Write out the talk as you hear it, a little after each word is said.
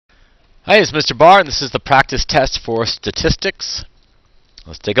Hi, it's Mr. Barr, and this is the practice test for statistics.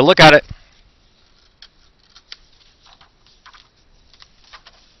 Let's take a look at it.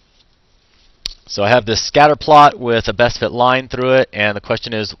 So I have this scatter plot with a best fit line through it, and the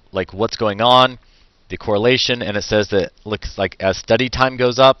question is, like, what's going on, the correlation, and it says that looks like as study time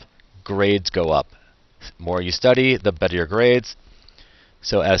goes up, grades go up. The more you study, the better your grades.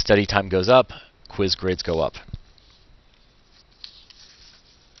 So as study time goes up, quiz grades go up.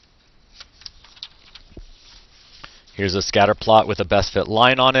 Here's a scatter plot with a best fit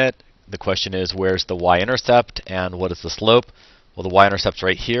line on it. The question is, where's the y-intercept and what is the slope? Well, the y-intercept's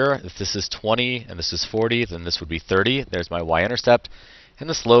right here. If this is 20 and this is 40, then this would be 30. There's my y-intercept. And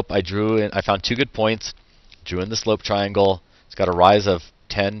the slope, I drew in, I found two good points. Drew in the slope triangle. It's got a rise of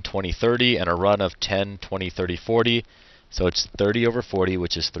 10, 20, 30 and a run of 10, 20, 30, 40. So it's 30 over 40,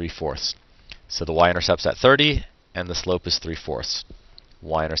 which is 3/4. So the y-intercept's at 30 and the slope is 3/4.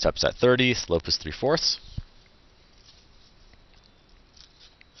 Y-intercept's at 30, slope is 3/4.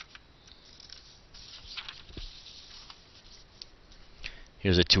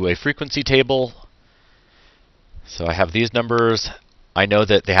 Here's a two-way frequency table. So I have these numbers. I know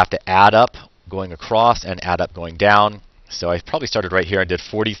that they have to add up going across and add up going down. So I probably started right here and did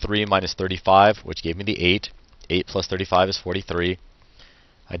 43 minus 35, which gave me the 8. 8 plus 35 is 43.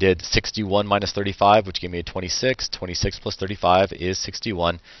 I did 61 minus 35, which gave me a 26. 26 plus 35 is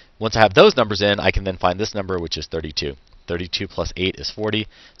 61. Once I have those numbers in, I can then find this number, which is 32. 32 plus 8 is 40.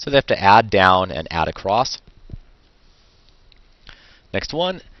 So they have to add down and add across. Next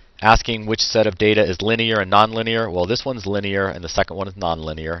one, asking which set of data is linear and nonlinear. Well, this one's linear and the second one is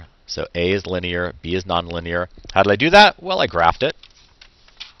nonlinear. So A is linear, B is nonlinear. How did I do that? Well, I graphed it.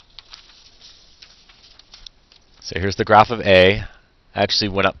 So here's the graph of A. I actually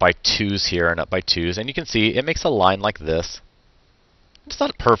went up by 2's here and up by 2's, and you can see it makes a line like this. It's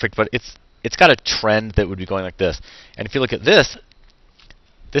not perfect, but it's got a trend that would be going like this. And if you look at this,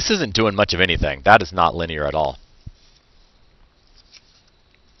 this isn't doing much of anything. That is not linear at all.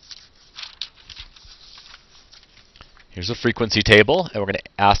 Here's a frequency table, and we're going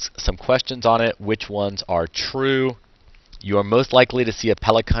to ask some questions on it. Which ones are true? You are most likely to see a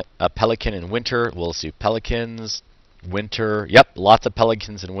pelican in winter. We'll see pelicans, winter. Yep, lots of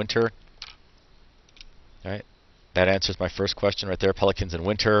pelicans in winter. All right, that answers my first question right there, pelicans in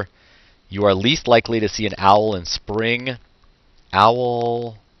winter. You are least likely to see an owl in spring.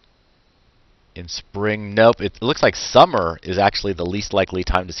 Owl in spring, nope. It looks like summer is actually the least likely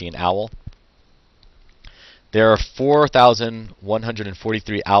time to see an owl. There are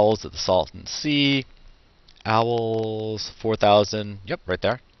 4,143 owls at the Salton Sea. Owls, 4,000. Yep, right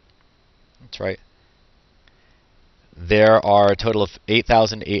there. That's right. There are a total of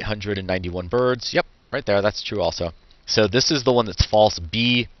 8,891 birds. Yep, right there. That's true also. So this is the one that's false.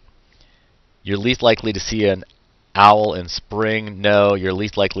 B, you're least likely to see an owl in spring. No, you're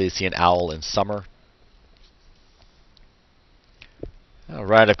least likely to see an owl in summer. All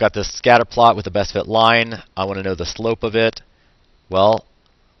right, I've got this scatter plot with a best fit line. I want to know the slope of it. Well,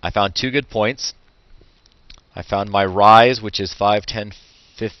 I found two good points. I found my rise, which is 5, 10,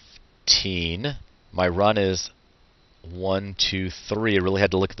 15. My run is 1, 2, 3. I really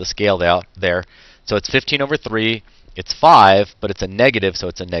had to look at the scale there. So it's 15 over 3. It's 5, but it's a negative, so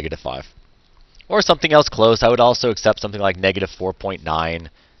it's a negative 5. Or something else close. I would also accept something like negative 4.9,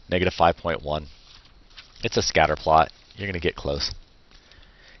 negative 5.1. It's a scatter plot. You're going to get close.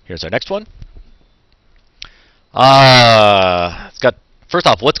 Here's our next one. It's got, first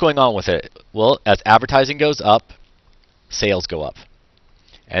off, what's going on with it? Well, as advertising goes up, sales go up.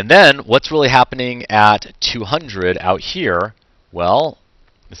 And then what's really happening at 200 out here? Well,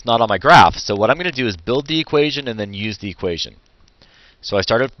 it's not on my graph. So what I'm going to do is build the equation and then use the equation. So I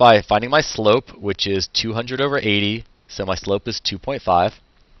started by finding my slope, which is 200 over 80. So my slope is 2.5.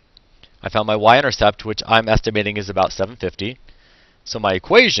 I found my y-intercept, which I'm estimating is about 750. So my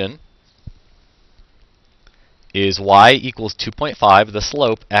equation is y equals 2.5, the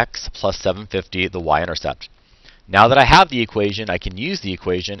slope, x, plus 750, the y-intercept. Now that I have the equation, I can use the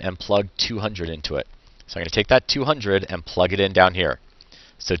equation and plug 200 into it. So I'm going to take that 200 and plug it in down here.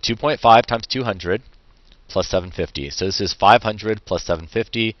 So 2.5 times 200 plus 750. So this is 500 plus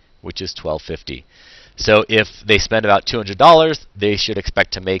 750, which is 1250. So if they spend about $200, they should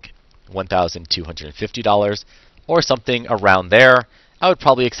expect to make $1,250. Or something around there. I would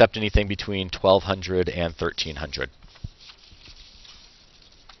probably accept anything between $1,200 and $1,300.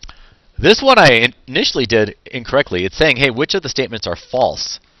 This one I initially did incorrectly. It's saying, hey, which of the statements are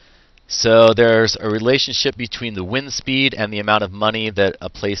false? So there's a relationship between the wind speed and the amount of money that a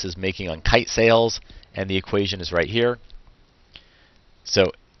place is making on kite sales, and the equation is right here.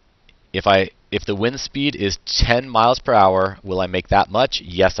 So If the wind speed is 10 miles per hour, will I make that much?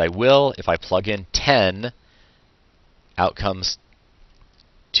 Yes, I will. If I plug in 10, out comes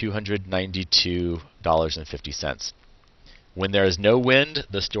 $292.50. When there is no wind,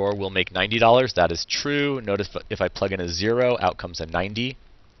 the store will make $90. That is true. Notice if I plug in a 0, out comes a 90.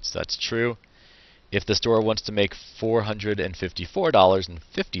 So that's true. If the store wants to make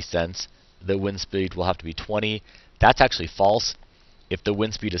 $454.50, the wind speed will have to be 20. That's actually false. If the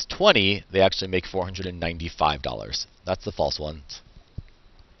wind speed is 20, they actually make $495. That's the false one.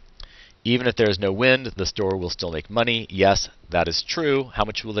 Even if there is no wind, the store will still make money. Yes, that is true. How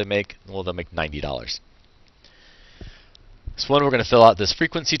much will they make? Well, they'll make $90. This one, we're going to fill out this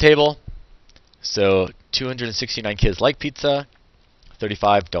frequency table. So 269 kids like pizza,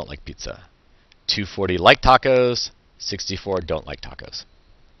 35 don't like pizza. 240 like tacos, 64 don't like tacos.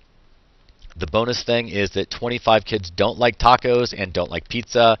 The bonus thing is that 25 kids don't like tacos and don't like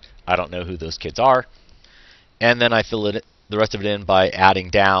pizza. I don't know who those kids are. And then I fill it, the rest of it in by adding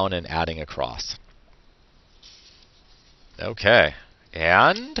down and adding across. Okay,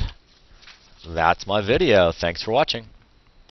 and that's my video. Thanks for watching.